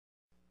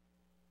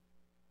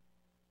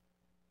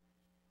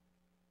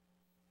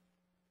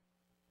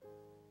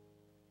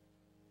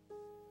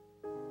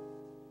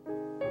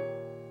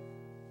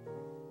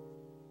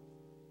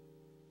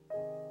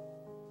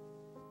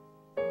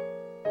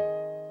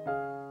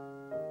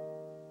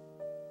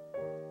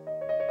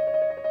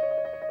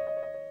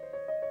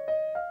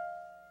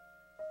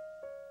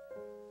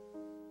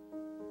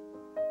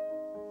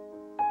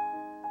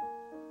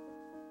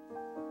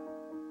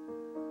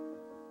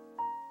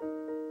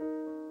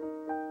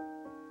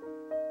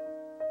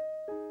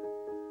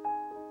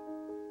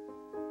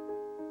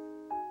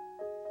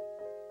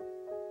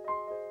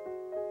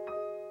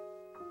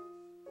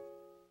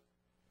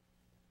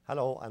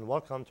Hello and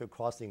welcome to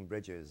Crossing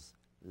Bridges.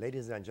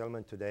 Ladies and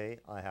gentlemen, today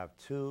I have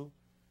two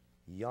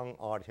young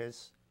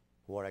artists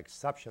who are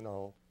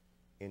exceptional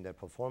in their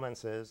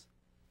performances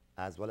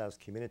as well as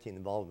community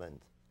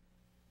involvement.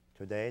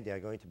 Today they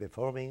are going to be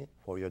performing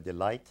for your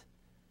delight.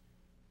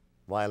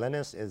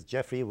 Violinist is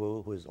Jeffrey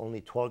Wu, who is only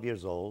 12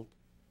 years old,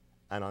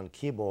 and on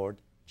keyboard,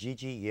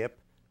 Gigi Yip,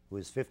 who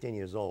is 15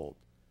 years old.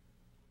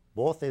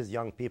 Both these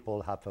young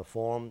people have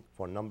performed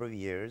for a number of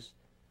years,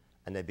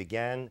 and they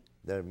began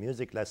their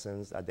music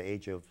lessons at the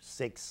age of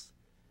 6.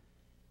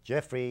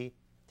 Jeffrey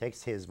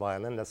takes his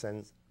violin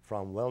lessons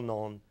from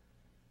well-known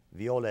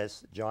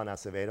violist John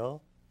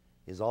Acevedo.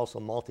 He's also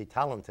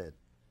multi-talented,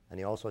 and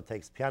he also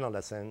takes piano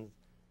lessons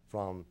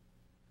from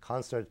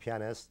concert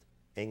pianist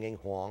Ying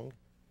Huang.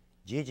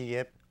 Gigi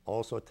Yip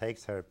also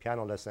takes her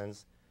piano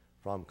lessons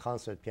from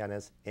concert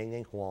pianist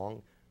Ying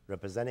Huang,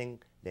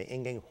 representing the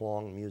Ying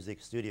Huang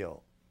Music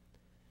Studio.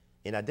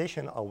 In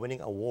addition of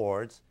winning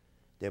awards,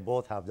 they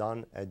both have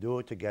done a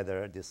duo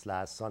together this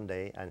last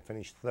Sunday and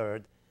finished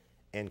third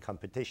in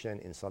competition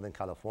in Southern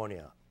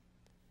California.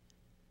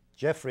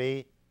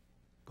 Jeffrey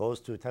goes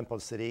to Temple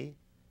City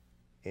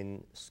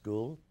in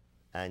school,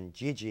 and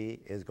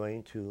Gigi is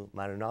going to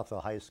Maranatha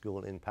High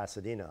School in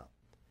Pasadena.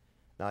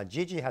 Now,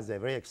 Gigi has a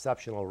very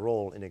exceptional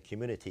role in the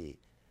community.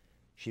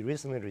 She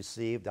recently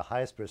received the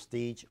highest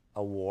prestige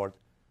award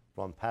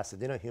from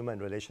Pasadena Human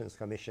Relations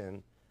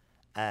Commission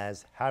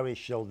as Harry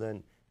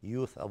Sheldon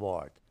Youth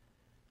Award.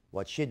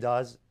 What she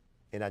does,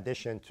 in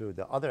addition to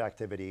the other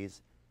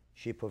activities,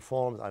 she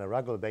performs on a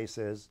regular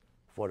basis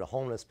for the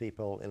homeless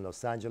people in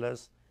Los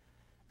Angeles.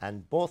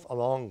 And both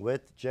along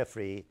with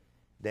Jeffrey,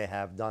 they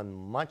have done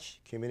much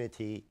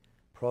community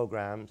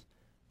programs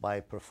by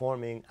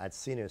performing at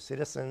senior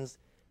citizens,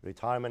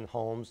 retirement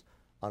homes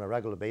on a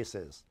regular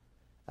basis.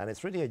 And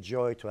it's really a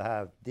joy to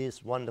have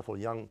these wonderful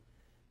young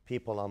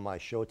people on my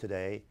show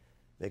today,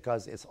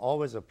 because it's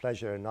always a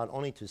pleasure not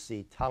only to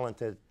see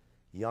talented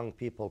young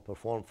people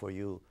perform for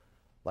you,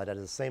 but at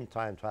the same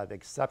time to have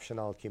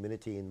exceptional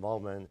community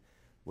involvement,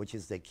 which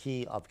is the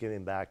key of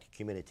giving back to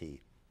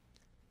community.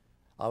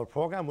 Our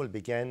program will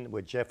begin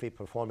with Jeffrey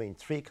performing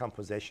 3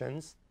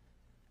 compositions,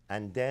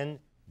 and then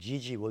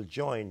Gigi will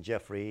join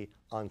Jeffrey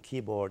on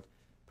keyboard,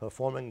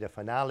 performing the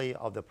finale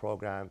of the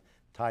program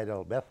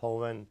titled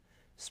Beethoven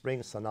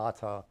Spring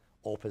Sonata,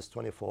 Opus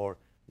 24,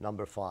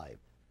 number 5.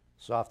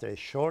 So after a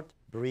short,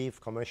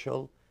 brief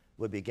commercial,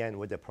 we'll begin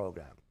with the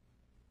program.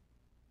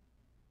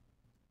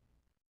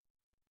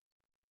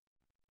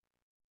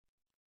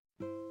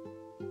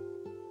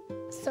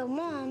 So,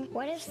 Mom,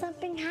 what if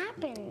something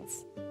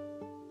happens?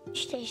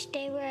 Should I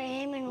stay where I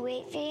am and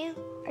wait for you,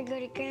 or go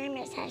to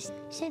Grandma's house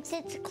since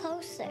it's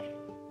closer?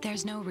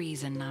 There's no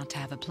reason not to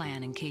have a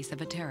plan in case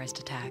of a terrorist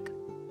attack.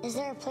 Is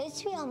there a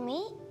place we all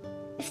meet?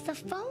 If the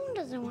phone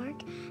doesn't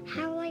work,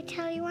 how will I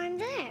tell you I'm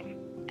there?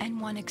 And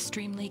one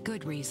extremely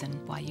good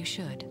reason why you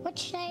should. What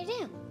should I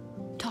do?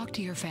 Talk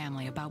to your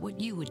family about what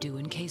you would do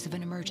in case of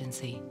an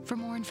emergency. For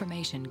more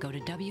information, go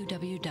to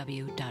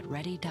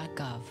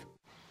www.ready.gov.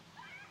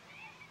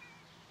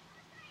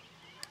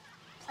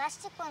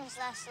 Plastic ones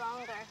last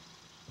longer.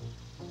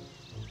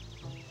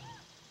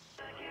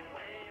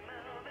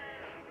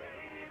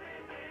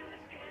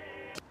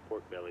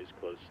 Pork bellies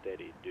close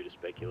steady due to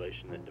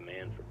speculation that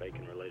demand for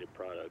bacon-related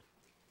products.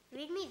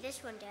 Read me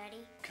this one,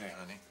 Daddy. Okay,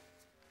 honey.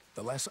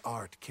 The less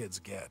art kids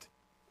get,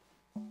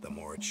 the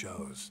more it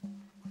shows.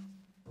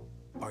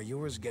 Are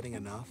yours getting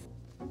enough?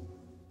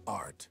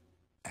 Art.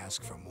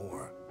 Ask for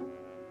more.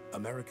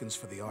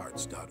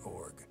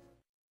 AmericansForTheArts.org.